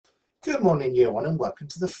Good morning, year one, and welcome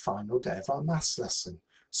to the final day of our maths lesson.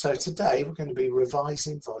 So today we're going to be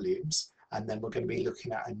revising volumes, and then we're going to be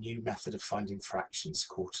looking at a new method of finding fractions,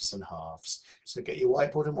 quarters and halves. So get your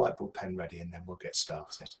whiteboard and whiteboard pen ready, and then we'll get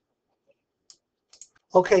started.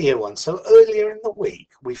 Okay, year one, so earlier in the week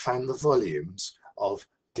we found the volumes of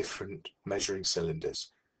different measuring cylinders.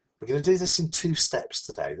 We're going to do this in two steps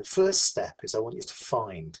today. The first step is I want you to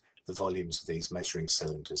find the volumes of these measuring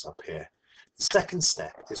cylinders up here. The second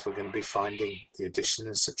step is we're going to be finding the addition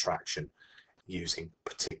and subtraction using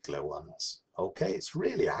particular ones. Okay, it's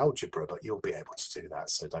really algebra, but you'll be able to do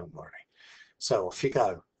that, so don't worry. So off you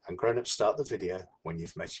go, and grown-ups, start the video when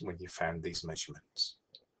you've found these measurements.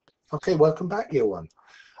 Okay, welcome back, year one.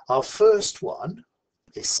 Our first one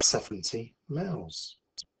is 70 mils.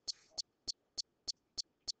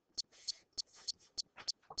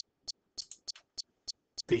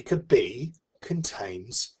 Beaker B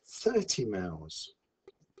contains 30 mils.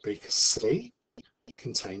 Beaker C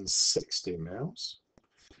contains 60 mils.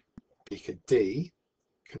 Beaker D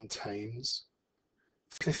contains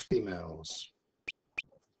 50 mils.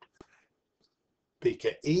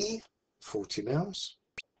 Beaker E, 40 mils.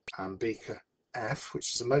 And beaker F,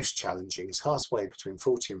 which is the most challenging, is halfway between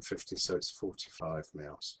 40 and 50, so it's 45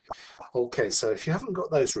 mils. Okay, so if you haven't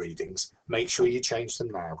got those readings, make sure you change them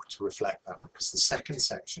now to reflect that, because the second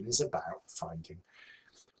section is about finding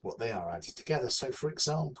what they are added together. So for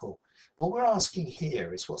example, what we're asking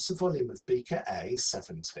here is what's the volume of beaker A,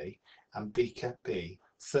 70, and beaker B,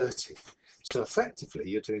 30. So effectively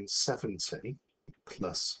you're doing 70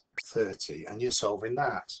 plus 30 and you're solving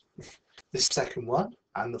that. This second one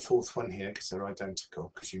and the fourth one here, because they're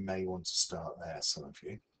identical, because you may want to start there, some of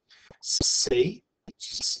you. C,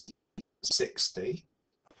 which is 60,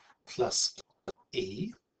 plus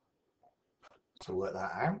E, to work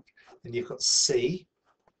that out. Then you've got C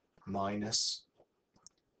minus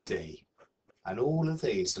D. And all of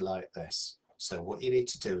these are like this. So what you need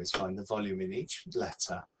to do is find the volume in each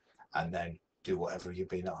letter and then do whatever you've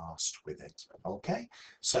been asked with it. Okay,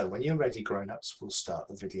 so when you're ready, grown-ups, we'll start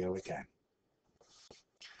the video again.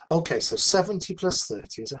 Okay, so 70 plus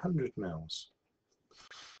 30 is 100 mils.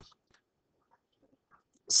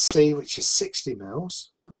 C, which is 60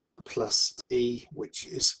 mils, plus E, which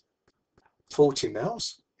is 40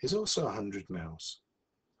 mils, is also 100 mils.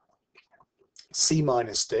 C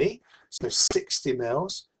minus D, so 60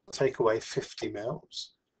 mils, take away 50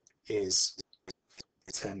 mils, is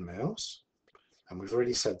 10 mils. And we've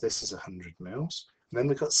already said this is 100 mils. And then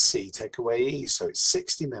we've got C, take away E, so it's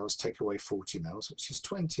 60 mils, take away 40 mils, which is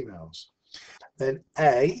 20 mils. Then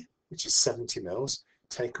A, which is 70 mils,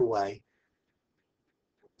 take away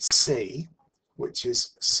C, which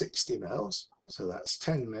is 60 mils, so that's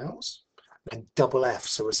 10 mils. And double F,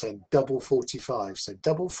 so we're saying double 45, so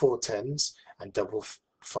double 4 tens and double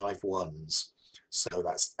 5 ones. So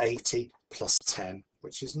that's 80 plus 10,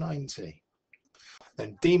 which is 90.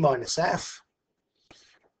 Then D minus F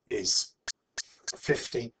is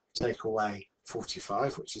 50, take away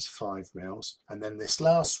 45, which is 5 mils. And then this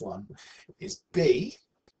last one is B,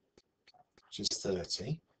 which is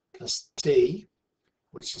 30, plus D,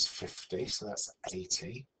 which is 50, so that's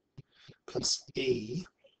 80, plus E,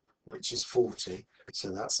 which is 40,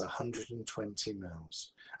 so that's 120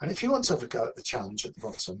 mils. And if you want to have a go at the challenge at the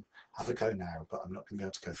bottom, have a go now, but I'm not going to be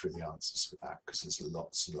able to go through the answers with that because there's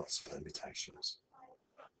lots and lots of permutations.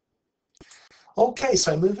 Okay,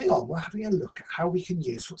 so moving on, we're having a look at how we can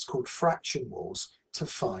use what's called fraction rules to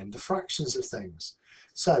find the fractions of things.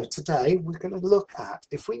 So today we're going to look at,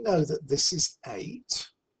 if we know that this is 8,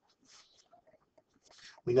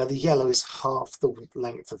 we know the yellow is half the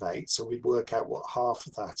length of 8, so we'd work out what half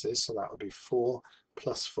of that is, so that would be 4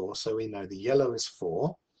 plus 4, so we know the yellow is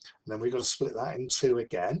 4, and then we've got to split that in 2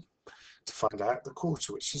 again to find out the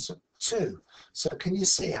quarter, which is 2. So can you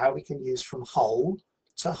see how we can use from whole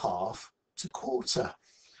to half to quarter?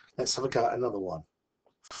 Let's have a go at another one.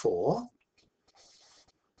 4.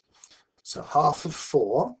 So half of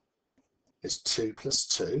 4 is 2 plus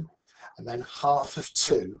 2, and then half of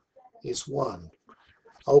 2 is 1.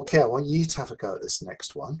 Okay, I want you to have a go at this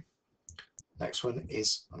next one. Next one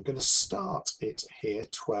is, I'm going to start it here,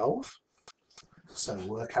 12. So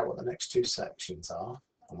work out what the next two sections are.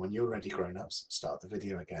 And when you're ready, grown-ups, start the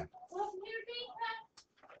video again.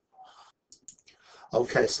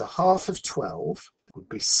 Okay, so half of 12 would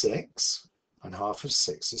be 6, and half of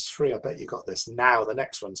 6 is 3. I bet you got this. Now, the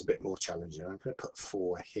next one's a bit more challenging. I'm going to put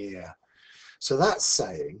 4 here. So that's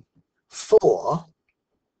saying 4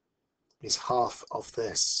 is half of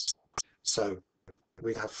this. So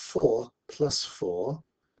we have 4 plus 4,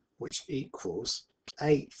 which equals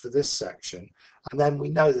 8 for this section, and then we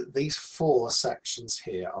know that these 4 sections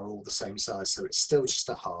here are all the same size, so it's still just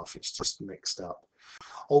a half, it's just mixed up.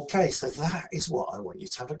 Okay, so that is what I want you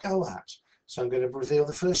to have a go at. So I'm going to reveal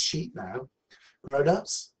the first sheet now.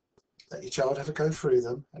 Grown-ups, let your child have a go through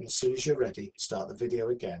them, and as soon as you're ready, start the video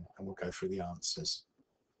again and we'll go through the answers.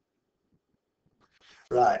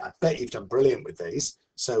 Right, I bet you've done brilliant with these.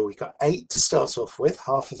 So we've got 8 to start off with.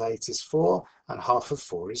 Half of 8 is 4 and half of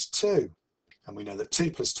 4 is 2. And we know that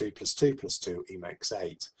 2 plus 2 plus 2 plus 2 makes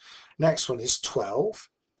 8. Next one is 12.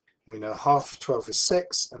 We know half of 12 is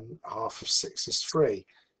 6 and half of 6 is 3.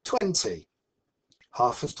 20.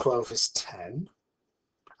 Half of 12 is 10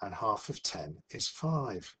 and half of 10 is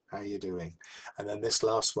 5. How are you doing? And then this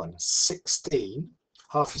last one, 16.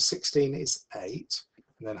 Half of 16 is 8.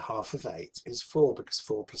 And then half of 8 is 4, because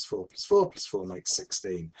 4 plus 4 plus 4 plus 4 makes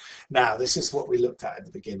 16. Now, this is what we looked at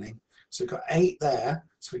the beginning. So we've got 8 there.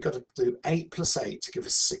 So we've got to do 8 plus 8 to give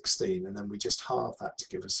us 16. And then we just halve that to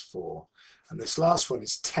give us 4. And this last one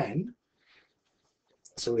is 10.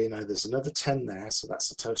 So we know there's another 10 there. So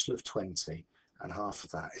that's a total of 20. And half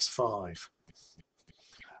of that is 5.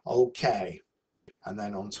 Okay. And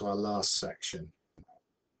then on to our last section.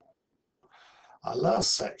 Our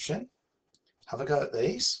last section. Have a go at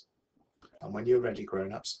these, and when you're ready,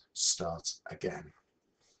 grown-ups, start again.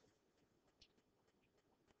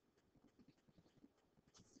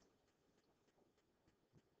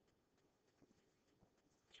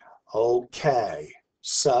 Okay,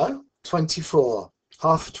 so 24.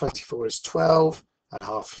 Half of 24 is 12, and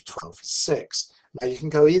half of 12 is 6. Now you can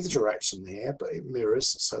go either direction here, but it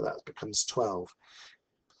mirrors, so that becomes 12.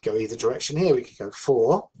 Go either direction here, we could go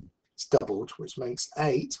 4. It's doubled, which makes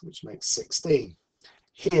 8, which makes 16.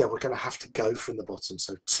 Here we're going to have to go from the bottom.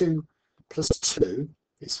 So 2 plus 2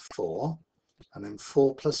 is 4, and then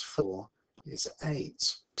 4 plus 4 is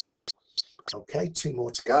 8. Okay, 2 more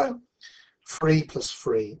to go. 3 plus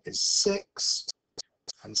 3 is 6,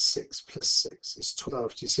 and 6 plus 6 is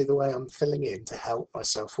 12. Do you see the way I'm filling in to help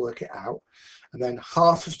myself work it out? And then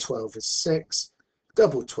half of 12 is 6,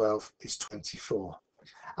 double 12 is 24.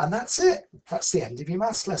 And that's it. That's the end of your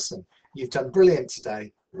maths lesson. You've done brilliant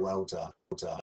today. Well done. Well done.